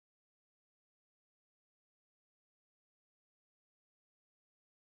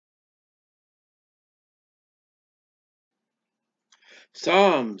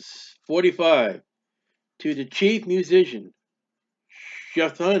Psalms 45. To the chief musician,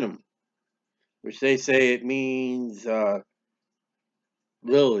 Shathanim, which they say it means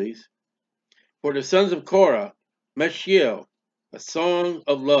lilies. For the sons of Korah, Meshiel, a song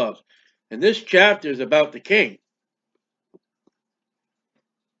of love. And this chapter is about the king.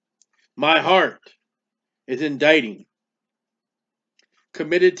 My heart is inditing,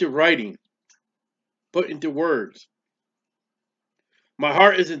 committed to writing, put into words. My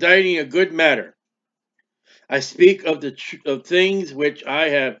heart is inditing a good matter. I speak of of things which I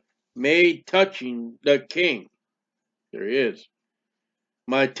have made touching the king. There he is.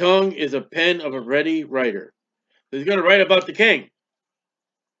 My tongue is a pen of a ready writer. So he's going to write about the king.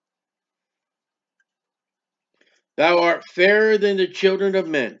 Thou art fairer than the children of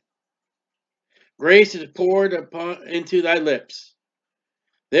men. Grace is poured upon into thy lips.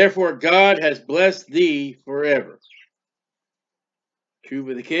 Therefore God has blessed thee forever. True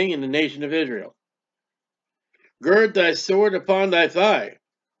for the king and the nation of Israel. Gird thy sword upon thy thigh,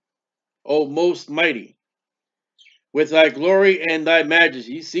 O most mighty, with thy glory and thy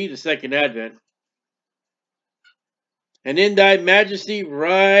majesty. You see the second advent. And in thy majesty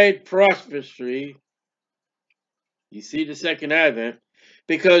ride prosperously. You see the second advent.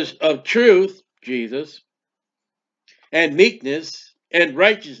 Because of truth, Jesus, and meekness and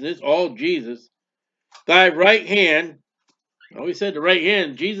righteousness, all Jesus, thy right hand, I always said the right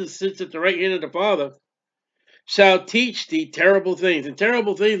hand, Jesus sits at the right hand of the Father, shall teach thee terrible things. And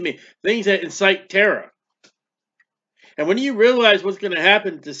terrible things mean things that incite terror. And when you realize what's going to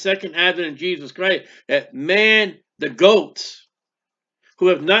happen at the second advent of Jesus Christ, that man, the goats, who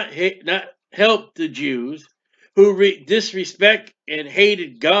have not helped the Jews, who disrespect and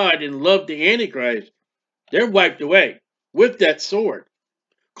hated God and loved the Antichrist, they're wiped away with that sword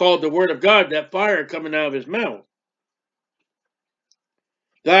called the Word of God, that fire coming out of his mouth.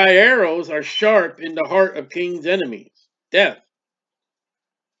 Thy arrows are sharp in the heart of king's enemies, death.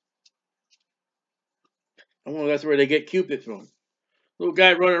 Oh, that's where they get Cupid from. Little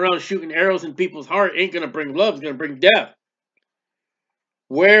guy running around shooting arrows in people's heart ain't going to bring love, it's going to bring death.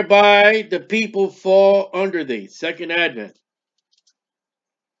 Whereby the people fall under thee. Second advent.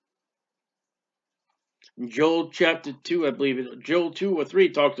 In Joel chapter 2, I believe it, Joel 2 or 3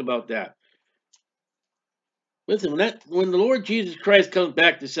 talks about that. Listen, when the Lord Jesus Christ comes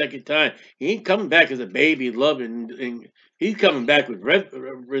back the second time, he ain't coming back as a baby loving, and he's coming back with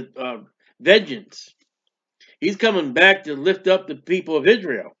vengeance. He's coming back to lift up the people of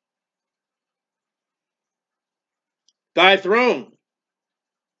Israel. Thy throne.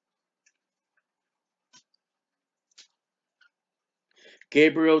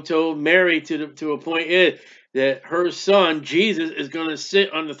 Gabriel told Mary to a point that her son, Jesus, is going to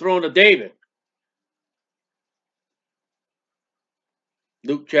sit on the throne of David.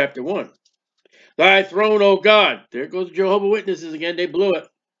 Luke chapter 1. Thy throne, O God. There goes the Jehovah's Witnesses again. They blew it.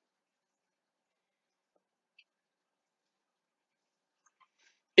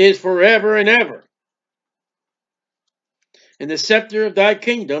 Is forever and ever. And the scepter of thy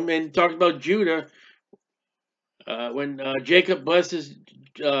kingdom, and talks about Judah, when Jacob blesses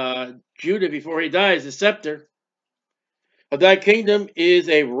Judah before he dies, the scepter of thy kingdom is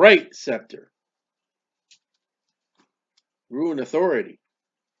a right scepter. Rule and authority.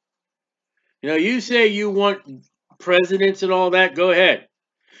 You know, you say you want presidents and all that, go ahead.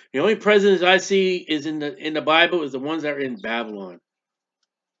 The only presidents I see is in the Bible is the ones that are in Babylon.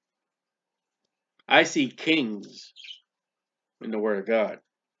 I see kings in the Word of God.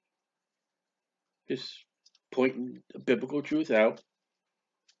 Just pointing the biblical truth out.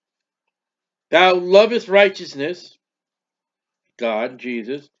 Thou lovest righteousness, God,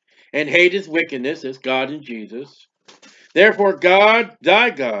 Jesus, and hatest wickedness, that's God and Jesus. Therefore God,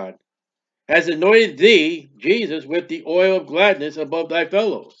 thy God, has anointed thee, Jesus, with the oil of gladness above thy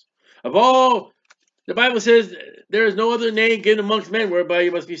fellows. Of all, the Bible says there is no other name given amongst men whereby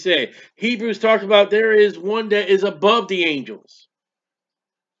you must be saved. Hebrews talks about there is one that is above the angels.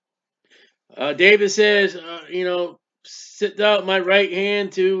 David says, sit thou at my right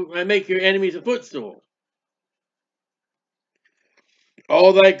hand to I make your enemies a footstool.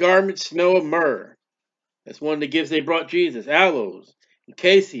 All thy garments smell of myrrh. That's one of the gifts they brought Jesus. Aloes, and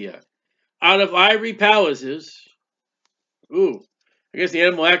cassia. Out of ivory palaces. Ooh, I guess the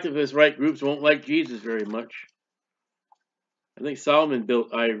animal activist right groups won't like Jesus very much. I think Solomon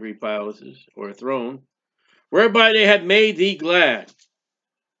built ivory palaces, or a throne, whereby they had made thee glad.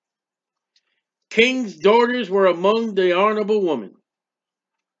 King's daughters were among the honorable woman.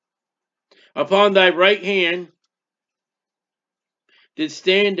 Upon thy right hand did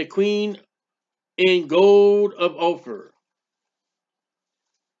stand the queen in gold of Ophir.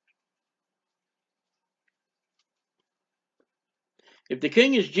 If the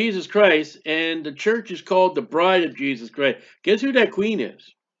king is Jesus Christ and the church is called the bride of Jesus Christ, guess who that queen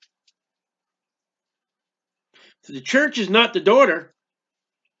is? So the church is not the daughter.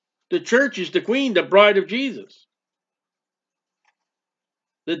 The church is the queen, the bride of Jesus.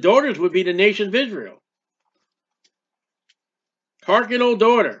 The daughters would be the nation of Israel. Hearken, O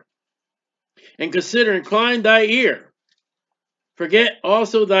daughter, and consider, incline thy ear. Forget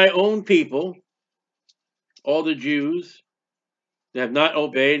also thy own people, all the Jews that have not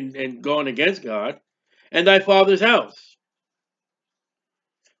obeyed and gone against God, and thy father's house.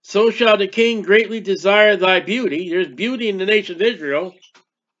 So shall the king greatly desire thy beauty. There's beauty in the nation of Israel.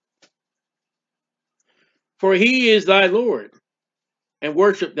 For he is thy Lord, and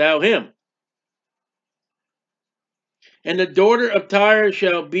worship thou him. And the daughter of Tyre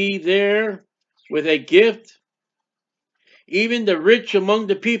shall be there with a gift. Even the rich among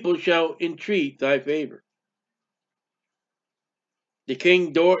the people shall entreat thy favor. The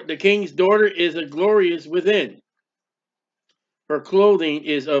king's daughter is a glorious within. Her clothing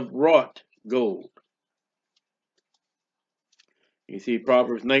is of wrought gold. You see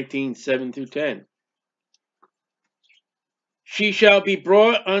Proverbs 19, 7 through 10. She shall be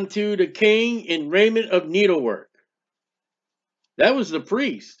brought unto the king in raiment of needlework. That was the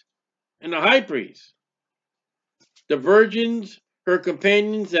priest and the high priest. The virgins, her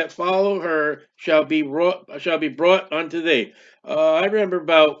companions that follow her, shall be brought unto thee. I remember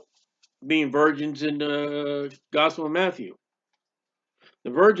about being virgins in the Gospel of Matthew.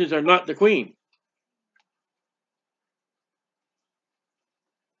 The virgins are not the queen.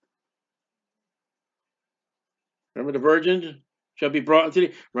 Remember, the virgins shall be brought unto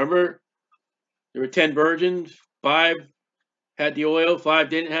thee. Remember, there were 10 virgins. 5 had the oil, 5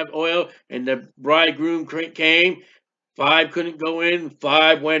 didn't have oil, and the bridegroom came. 5 couldn't go in,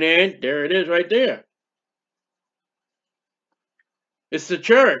 5 went in. There it is right there. It's the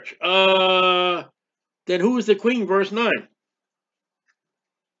church. Then who is the queen? Verse 9.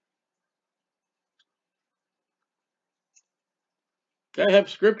 Gotta have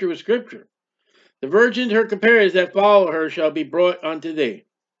scripture with scripture. The virgins, her companions that follow her, shall be brought unto thee.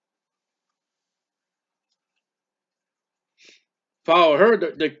 Follow her,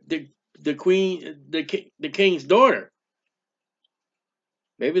 the queen, the king's daughter.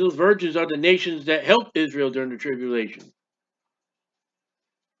 Maybe those virgins are the nations that helped Israel during the tribulation.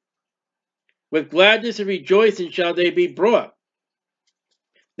 With gladness and rejoicing shall they be brought.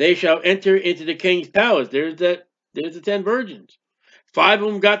 They shall enter into the king's palace. There's the 10 virgins. 5 of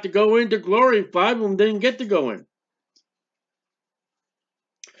them got to go into glory. 5 of them didn't get to go in.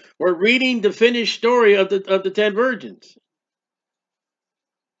 We're reading the finished story of the 10 virgins.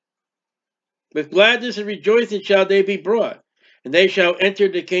 With gladness and rejoicing shall they be brought, and they shall enter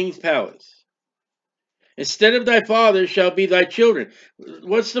the king's palace. Instead of thy fathers shall be thy children.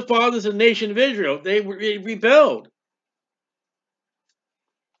 What's the fathers of the nation of Israel? They rebelled.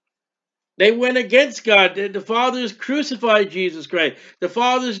 They went against God. The fathers crucified Jesus Christ. The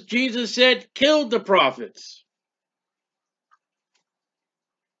fathers, Jesus said, killed the prophets.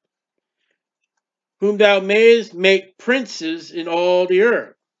 Whom thou mayest make princes in all the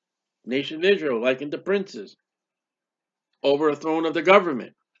earth. Nation of Israel, like unto princes, over a throne of the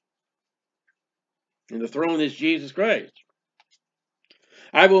government. And the throne is Jesus Christ.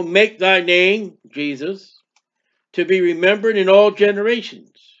 I will make thy name, Jesus, to be remembered in all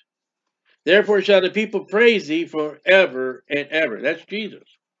generations. Therefore shall the people praise thee forever and ever. That's Jesus.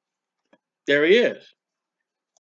 There he is.